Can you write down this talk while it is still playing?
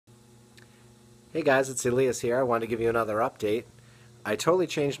Hey guys, it's Elias here. I wanted to give you another update. I totally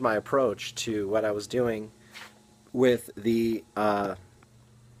changed my approach to what I was doing with the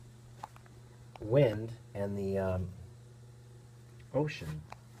wind and the ocean.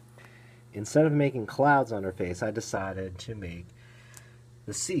 Instead of making clouds on her face, I decided to make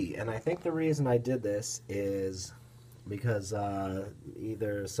the sea. And I think the reason I did this is because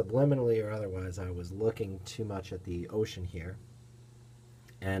either subliminally or otherwise I was looking too much at the ocean here.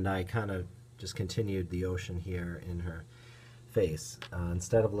 And I kind of just continued the ocean here in her face.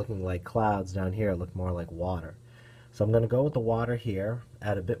 Instead of looking like clouds down here, it looked more like water. So I'm going to go with the water here,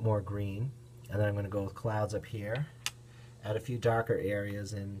 add a bit more green, and then I'm going to go with clouds up here, add a few darker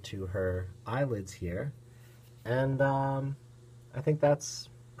areas into her eyelids here, and I think that's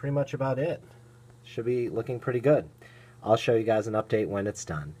pretty much about it. Should be looking pretty good. I'll show you guys an update when it's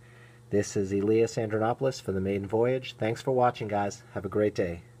done. This is Elias Andronopoulos for the Maiden Voyage. Thanks for watching, guys. Have a great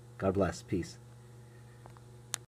day. God bless. Peace.